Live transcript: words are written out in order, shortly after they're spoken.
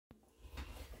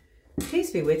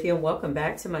Peace be with you and welcome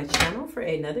back to my channel for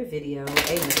another video,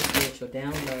 another spiritual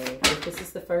download. If this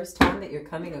is the first time that you're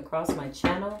coming across my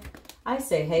channel, I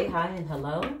say hey, hi, and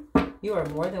hello. You are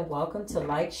more than welcome to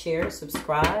like, share,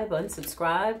 subscribe,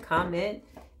 unsubscribe, comment,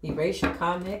 erase your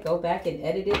comment, go back and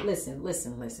edit it. Listen.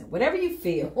 Whatever you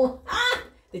feel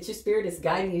that your spirit is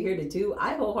guiding you here to do,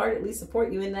 I wholeheartedly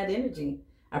support you in that energy.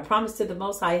 I promise to the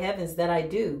Most High Heavens that I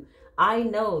do. I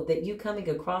know that you coming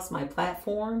across my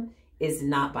platform is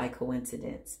not by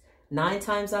coincidence. 9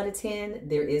 times out of 10,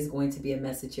 there is going to be a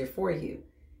message here for you.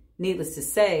 Needless to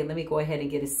say, let me go ahead and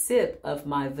get a sip of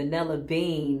my vanilla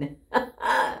bean.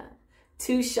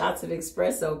 2 shots of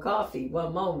espresso coffee.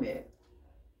 One moment.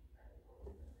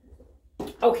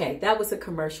 Okay, that was a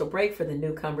commercial break for the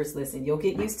newcomers. Listen, you'll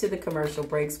get used to the commercial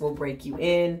breaks. We'll break you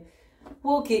in.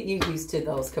 We'll get you used to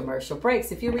those commercial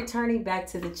breaks. If you're returning back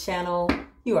to the channel,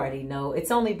 you already know. It's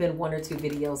only been 1 or 2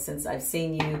 videos since I've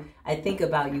seen you. I think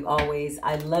about you always.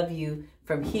 I love you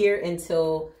from here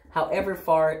until however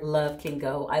far love can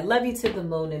go. I love you to the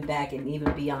moon and back and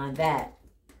even beyond that.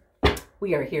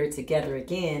 We are here together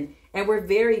again and we're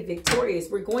very victorious.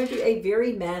 We're going through a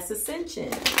very mass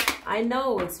ascension. I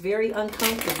know it's very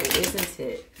uncomfortable, isn't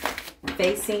it?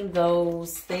 Facing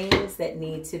those things that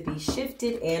need to be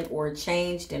shifted and or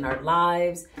changed in our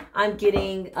lives. I'm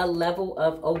getting a level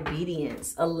of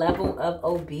obedience,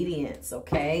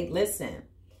 okay? Listen,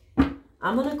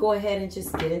 I'm going to go ahead and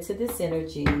just get into this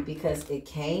energy because it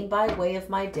came by way of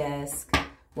my desk.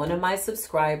 One of my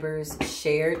subscribers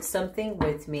shared something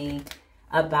with me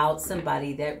about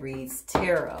somebody that reads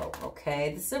tarot,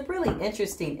 okay? This is a really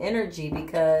interesting energy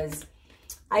because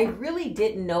I really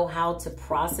didn't know how to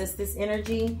process this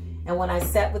energy. And when I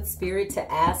sat with Spirit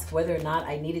to ask whether or not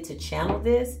I needed to channel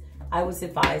this, I was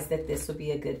advised that this would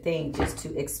be a good thing just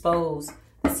to expose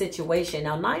the situation.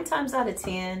 Now, 9 times out of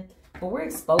 10, when we're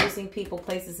exposing people,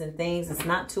 places, and things, it's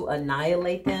not to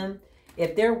annihilate them.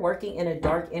 If they're working in a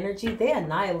dark energy, they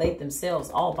annihilate themselves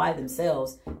all by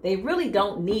themselves. They really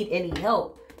don't need any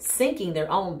help sinking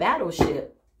their own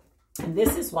battleship. And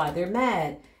this is why they're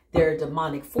mad. Their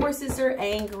demonic forces are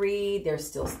angry. They're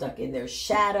still stuck in their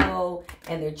shadow.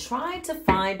 And they're trying to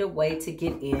find a way to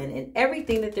get in. And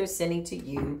everything that they're sending to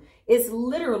you is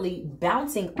literally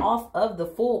bouncing off of the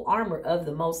full armor of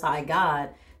the Most High God.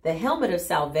 The helmet of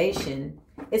salvation.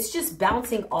 It's just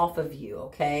bouncing off of you,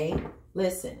 okay?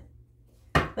 Listen.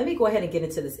 Let me go ahead and get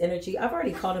into this energy. I've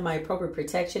already called in my appropriate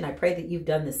protection. I pray that you've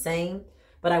done the same.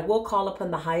 But I will call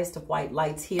upon the highest of white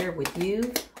lights here with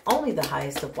you. Only the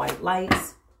highest of white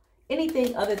lights.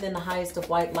 Anything other than the highest of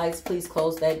white lights, please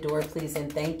close that door, please,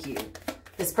 and thank you.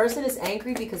 This person is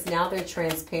angry because now they're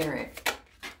transparent.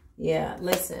 Yeah,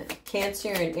 listen.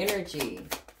 Cancerian energy.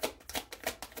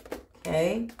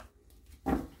 Okay.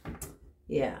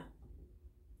 Yeah.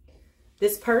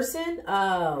 This person,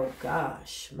 oh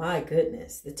gosh, my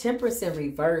goodness. The Temperance in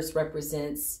reverse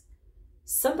represents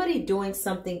somebody doing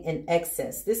something in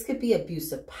excess. This could be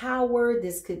abuse of power.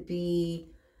 This could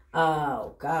be,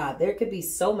 oh God, there could be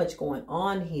so much going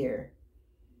on here.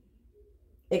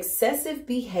 Excessive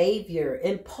behavior,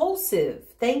 impulsive.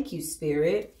 Thank you,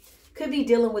 Spirit. Could be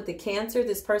dealing with the Cancer.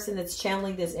 This person that's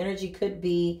channeling this energy could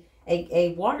be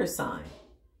a water sign.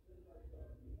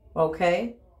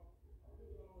 Okay.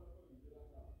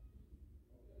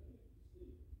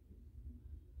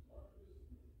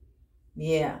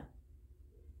 Yeah.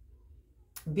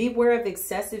 Beware of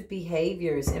excessive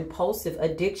behaviors, impulsive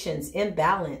addictions,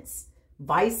 imbalance,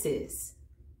 vices.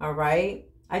 All right.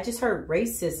 I just heard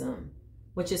racism,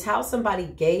 which is how somebody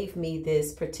gave me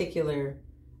this particular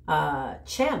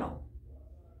channel.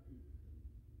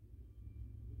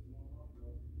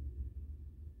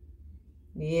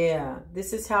 Yeah.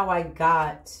 This is how I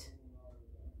got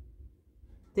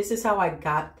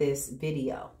this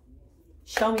video.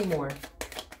 Show me more.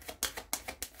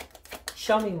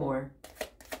 Show me more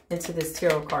into this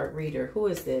tarot card reader. Who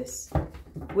is this?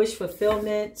 Wish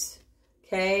fulfillment.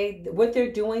 Okay. What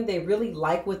they're doing, they really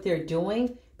like what they're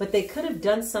doing, but they could have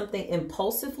done something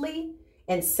impulsively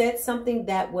and said something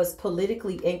that was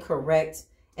politically incorrect.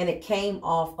 And it came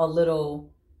off a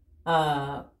little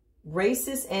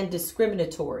racist and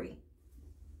discriminatory.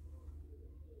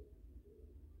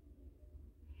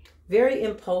 Very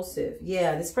impulsive.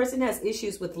 Yeah. This person has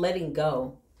issues with letting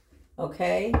go.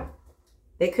 Okay.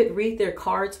 They could read their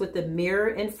cards with the mirror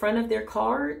in front of their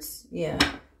cards. Yeah.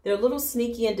 They're a little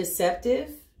sneaky and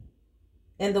deceptive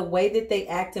in the way that they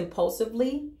act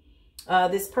impulsively.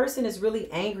 This person is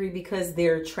really angry because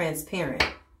they're transparent.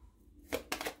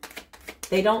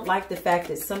 They don't like the fact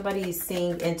that somebody is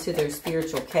seeing into their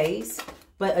spiritual case.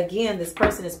 But again, this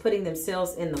person is putting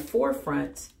themselves in the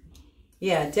forefront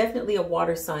Yeah, definitely a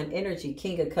water sign energy,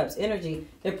 King of Cups energy.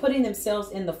 They're putting themselves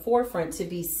in the forefront to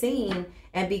be seen.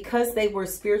 And because they were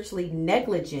spiritually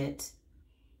negligent,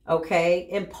 okay,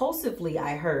 impulsively,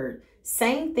 I heard,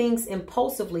 saying things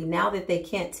impulsively now that they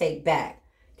can't take back.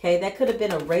 Okay, that could have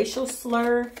been a racial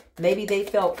slur. Maybe they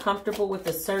felt comfortable with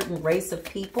a certain race of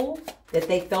people that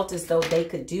they felt as though they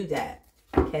could do that.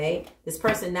 Okay, this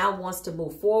person now wants to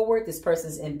move forward. This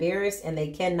person's embarrassed and they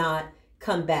cannot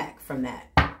come back from that.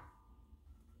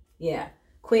 Yeah,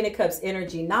 Queen of Cups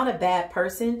energy, not a bad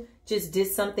person, just did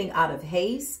something out of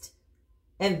haste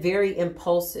and very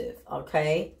impulsive,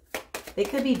 okay? They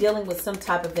could be dealing with some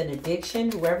type of an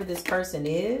addiction, whoever this person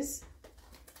is.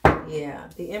 Yeah,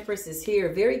 the Empress is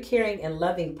here, very caring and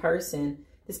loving person.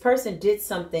 This person did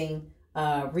something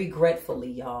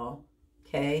regretfully, y'all,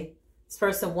 okay? This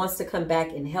person wants to come back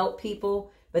and help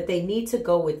people, but they need to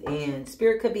go within.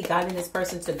 Spirit could be guiding this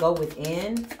person to go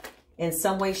within in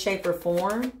some way, shape, or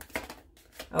form.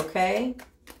 Okay.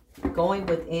 Going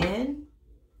within.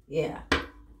 Yeah.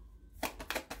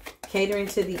 Catering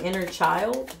to the inner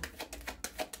child.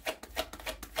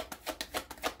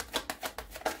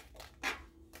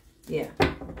 Yeah.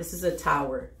 This is a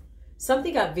Tower.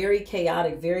 Something got very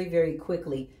chaotic very, very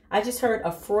quickly. I just heard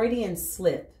a Freudian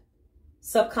slip.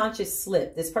 Subconscious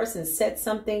slip. This person said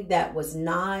something that was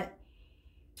not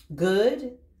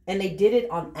good and they did it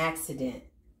on accident.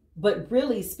 But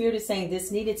really, Spirit is saying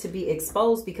this needed to be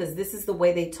exposed because this is the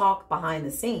way they talk behind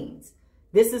the scenes.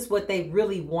 This is what they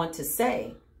really want to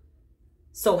say.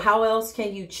 So how else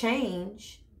can you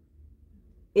change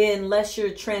unless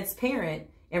you're transparent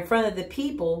in front of the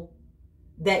people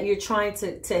that you're trying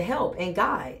to help and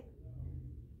guide?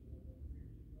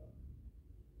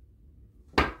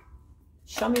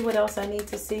 Show me what else I need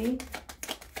to see.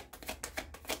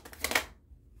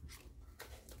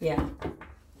 Yeah.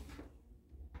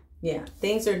 Yeah,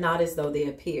 things are not as though they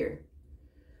appear.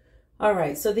 All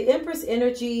right, so the Empress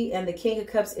energy and the King of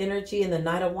Cups energy and the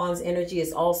Knight of Wands energy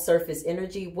is all surface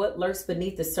energy. What lurks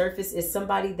beneath the surface is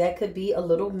somebody that could be a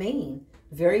little mean,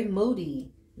 very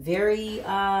moody, very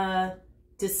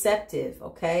deceptive,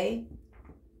 okay?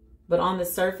 But on the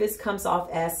surface comes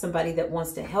off as somebody that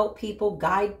wants to help people,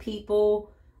 guide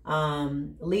people,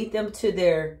 lead them to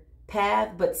their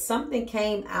path. But something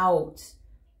came out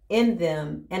in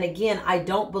them. And again, I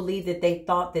don't believe that they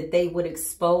thought that they would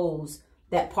expose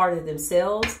that part of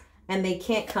themselves and they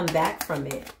can't come back from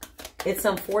it. It's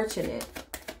unfortunate.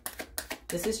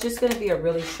 This is just going to be a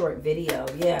really short video.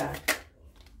 Yeah.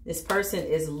 This person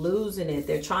is losing it.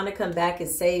 They're trying to come back and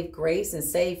save grace and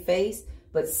save face,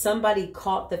 but somebody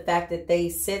caught the fact that they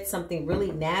said something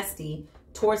really nasty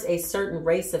towards a certain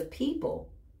race of people.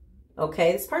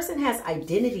 Okay. This person has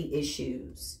identity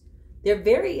issues. They're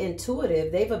very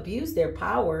intuitive. They've abused their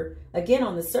power. Again,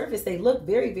 on the surface, they look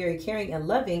very, very caring and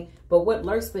loving. But what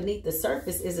lurks beneath the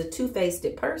surface is a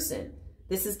two-faced person.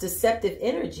 This is deceptive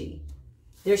energy.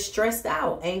 They're stressed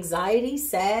out. Anxiety,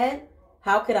 sad.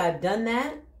 How could I have done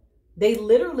that? They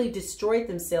literally destroyed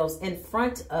themselves in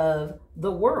front of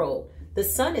the world. The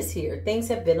sun is here. Things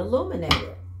have been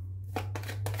illuminated.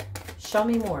 Show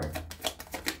me more.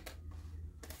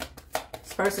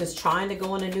 This person's trying to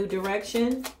go in a new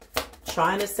direction.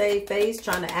 Trying to save face,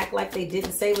 trying to act like they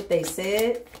didn't say what they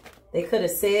said. They could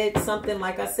have said something,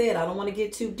 like I said, I don't want to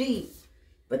get too deep,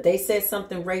 but they said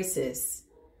something racist.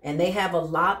 And they have a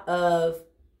lot of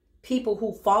people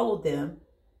who follow them.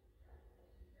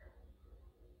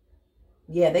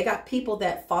 Yeah, they got people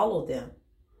that follow them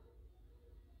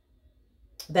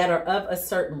that are of a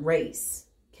certain race.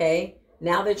 Okay,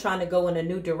 now they're trying to go in a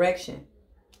new direction.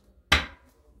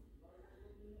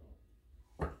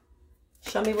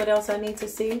 Show me what else I need to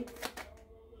see.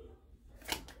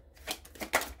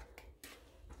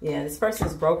 Yeah, this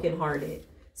person's brokenhearted.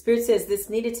 Spirit says this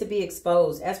needed to be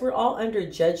exposed. As we're all under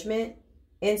judgment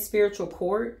in spiritual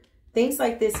court, things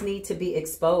like this need to be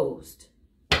exposed.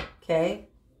 Okay?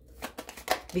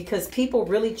 Because people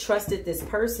really trusted this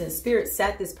person. Spirit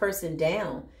sat this person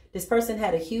down. This person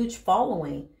had a huge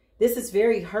following. This is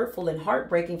very hurtful and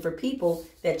heartbreaking for people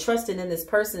that trusted in this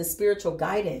person's spiritual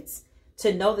guidance.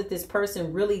 To know that this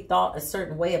person really thought a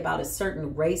certain way about a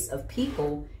certain race of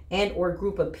people and or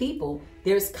group of people.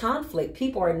 There's conflict.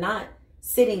 People are not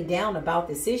sitting down about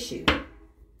this issue.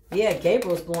 Yeah,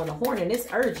 Gabriel's blowing a horn and it's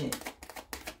urgent.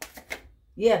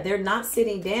 Yeah, they're not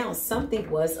sitting down. Something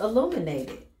was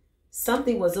illuminated.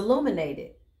 Something was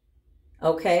illuminated.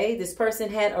 Okay, this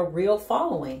person had a real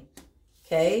following.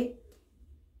 Okay,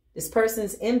 this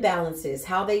person's imbalances,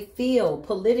 how they feel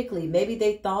politically. Maybe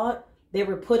they thought they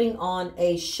were putting on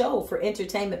a show for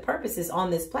entertainment purposes on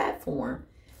this platform.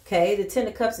 Okay, the Ten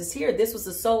of Cups is here. This was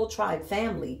a soul tribe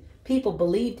family. people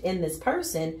believed in this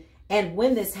person. And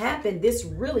when this happened, this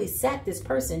really sat this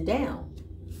person down.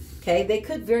 Okay, they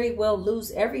could very well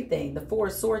lose everything. The Four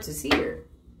of Swords is here.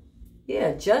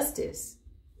 Yeah, justice.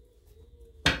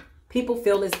 People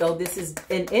feel as though this is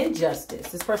an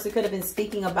injustice. This person could have been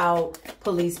speaking about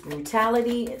police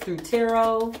brutality through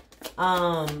tarot.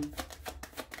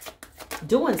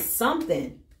 Doing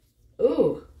something.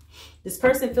 Ooh. This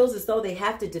person feels as though they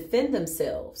have to defend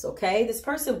themselves, okay? This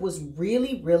person was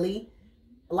really, really,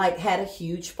 like, had a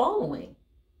huge following.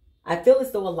 I feel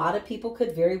as though a lot of people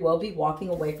could very well be walking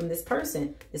away from this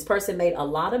person. This person made a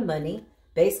lot of money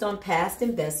based on past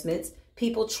investments.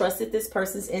 People trusted this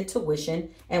person's intuition.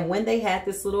 And when they had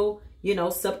this little, you know,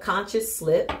 subconscious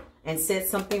slip and said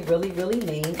something really, really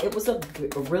mean, it was a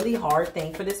really hard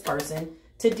thing for this person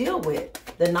to deal with.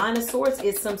 The Nine of Swords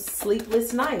is some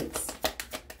sleepless nights.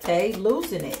 Okay,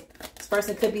 losing it. This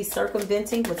person could be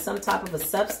circumventing with some type of a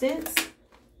substance.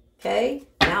 Okay,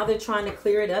 now they're trying to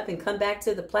clear it up and come back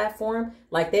to the platform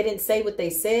like they didn't say what they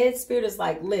said. Spirit is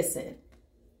like, listen,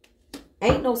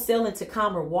 ain't no sailing to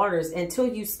calmer waters until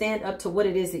you stand up to what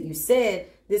it is that you said.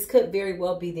 This could very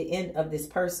well be the end of this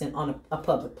person on a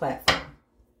public platform.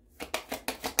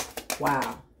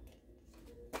 Wow.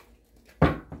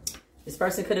 This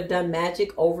person could have done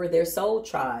magic over their soul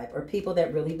tribe or people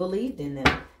that really believed in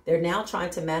them. They're now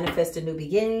trying to manifest a new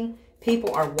beginning.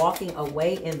 People are walking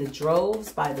away in the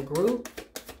droves by the group.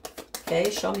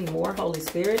 Okay, show me more, Holy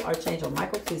Spirit. Archangel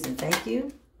Michael, please and thank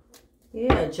you.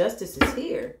 Yeah, justice is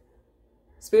here.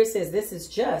 Spirit says this is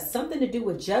just. Something to do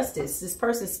with justice. This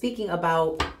person speaking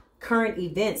about current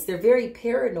events. They're very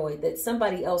paranoid that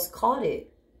somebody else caught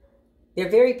it. They're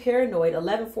very paranoid.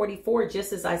 1144,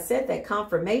 just as I said, that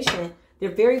confirmation. They're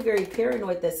very, very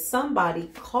paranoid that somebody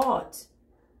caught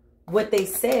what they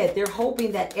said. They're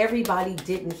hoping that everybody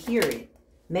didn't hear it.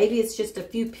 Maybe it's just a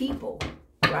few people,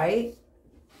 right?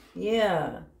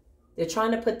 Yeah. They're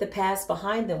trying to put the past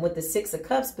behind them with the Six of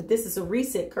Cups, but this is a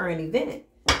recent current event.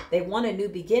 They want a new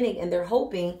beginning, and they're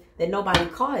hoping that nobody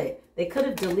caught it. They could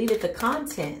have deleted the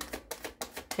content,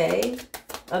 okay,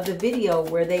 of the video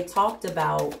where they talked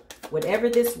about whatever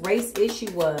this race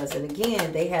issue was. And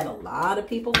again, they had a lot of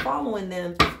people following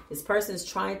them. This person's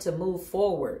trying to move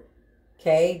forward.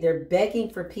 Okay, they're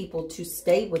begging for people to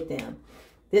stay with them.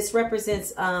 This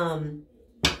represents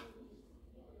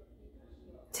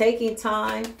taking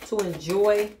time to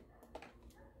enjoy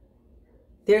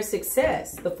their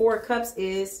success. The Four of Cups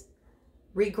is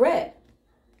regret,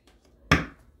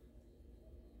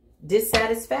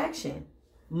 dissatisfaction,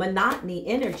 monotony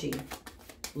energy.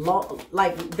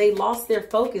 Like they lost their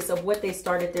focus of what they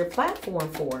started their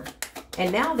platform for.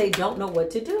 And now they don't know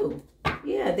what to do.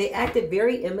 Yeah, they acted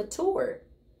very immature.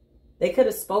 They could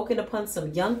have spoken upon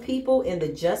some young people in the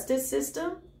justice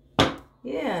system.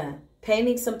 Yeah,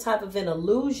 painting some type of an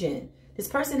illusion. This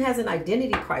person has an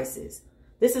identity crisis.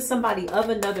 This is somebody of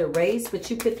another race, but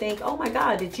you could think, oh my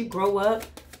God, did you grow up,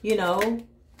 you know,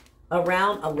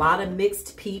 around a lot of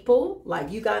mixed people?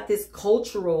 Like you got this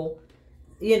cultural,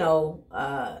 you know,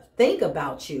 thing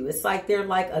about you. It's like they're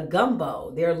like a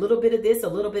gumbo. They're a little bit of this, a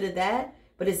little bit of that.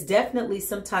 But it's definitely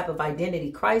some type of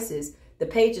identity crisis. The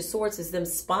Page of Swords is them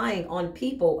spying on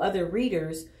people, other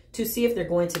readers, to see if they're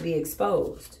going to be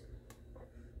exposed.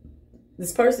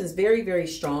 This person's very, very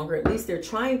strong, or at least they're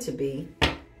trying to be.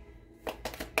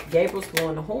 Gabriel's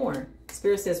blowing the horn.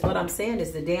 Spirit says, what I'm saying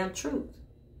is the damn truth.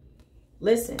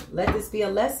 Listen, let this be a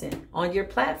lesson on your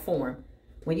platform.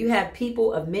 When you have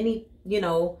people of many, you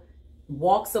know,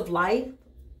 walks of life,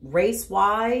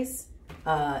 race-wise,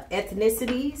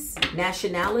 ethnicities,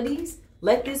 nationalities,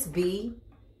 let this be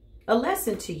a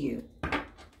lesson to you.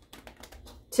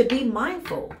 To be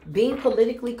mindful, being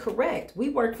politically correct. We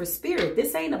work for spirit.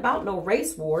 This ain't about no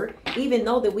race war, even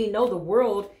though that we know the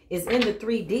world is in the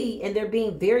 3D and they're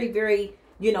being very, very,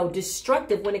 you know,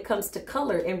 destructive when it comes to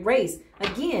color and race.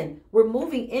 Again, we're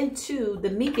moving into the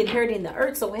meek inheriting the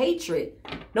earth. So hatred,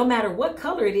 no matter what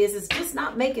color it is just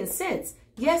not making sense.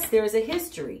 Yes, there is a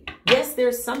history. Yes,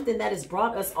 there's something that has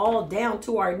brought us all down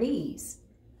to our knees.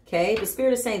 Okay, the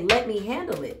Spirit is saying, let me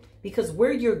handle it. Because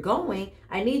where you're going,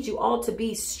 I need you all to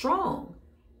be strong.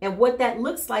 And what that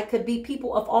looks like could be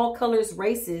people of all colors,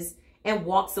 races, and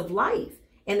walks of life.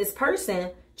 And this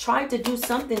person tried to do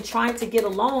something, trying to get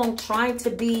along, trying to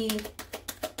be,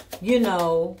 you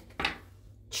know,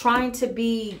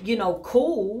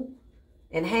 cool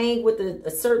and hang with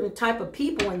a certain type of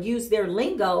people and use their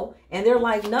lingo. And they're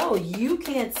like, no, you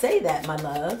can't say that, my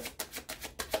love.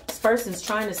 This person's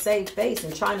trying to save face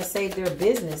and trying to save their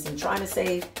business and trying to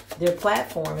save their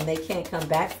platform, and they can't come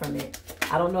back from it.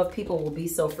 I don't know if people will be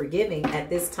so forgiving at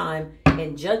this time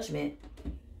in judgment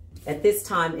At this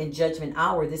time in judgment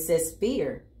hour, this says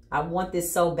fear. I want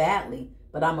this so badly,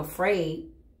 but I'm afraid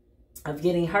of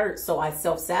getting hurt, so I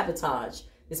self-sabotage.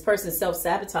 This person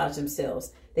self-sabotaged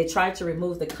themselves. They tried to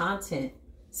remove the content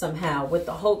somehow with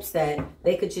the hopes that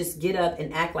they could just get up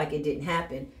and act like it didn't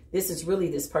happen. This is really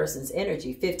this person's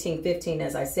energy. 1515,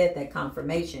 as I said, that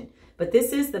confirmation. But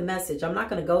this is the message. I'm not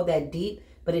going to go that deep,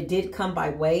 but it did come by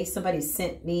way. Somebody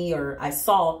sent me, or I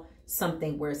saw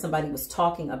something where somebody was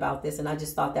talking about this, and I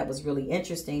just thought that was really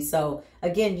interesting. So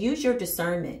again, use your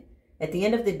discernment. At the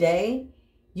end of the day,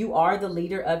 you are the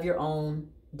leader of your own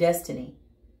destiny,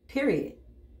 period.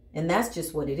 And that's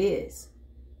just what it is.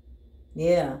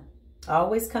 Yeah.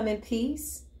 Always come in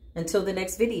peace. Until the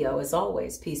next video, as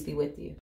always, peace be with you.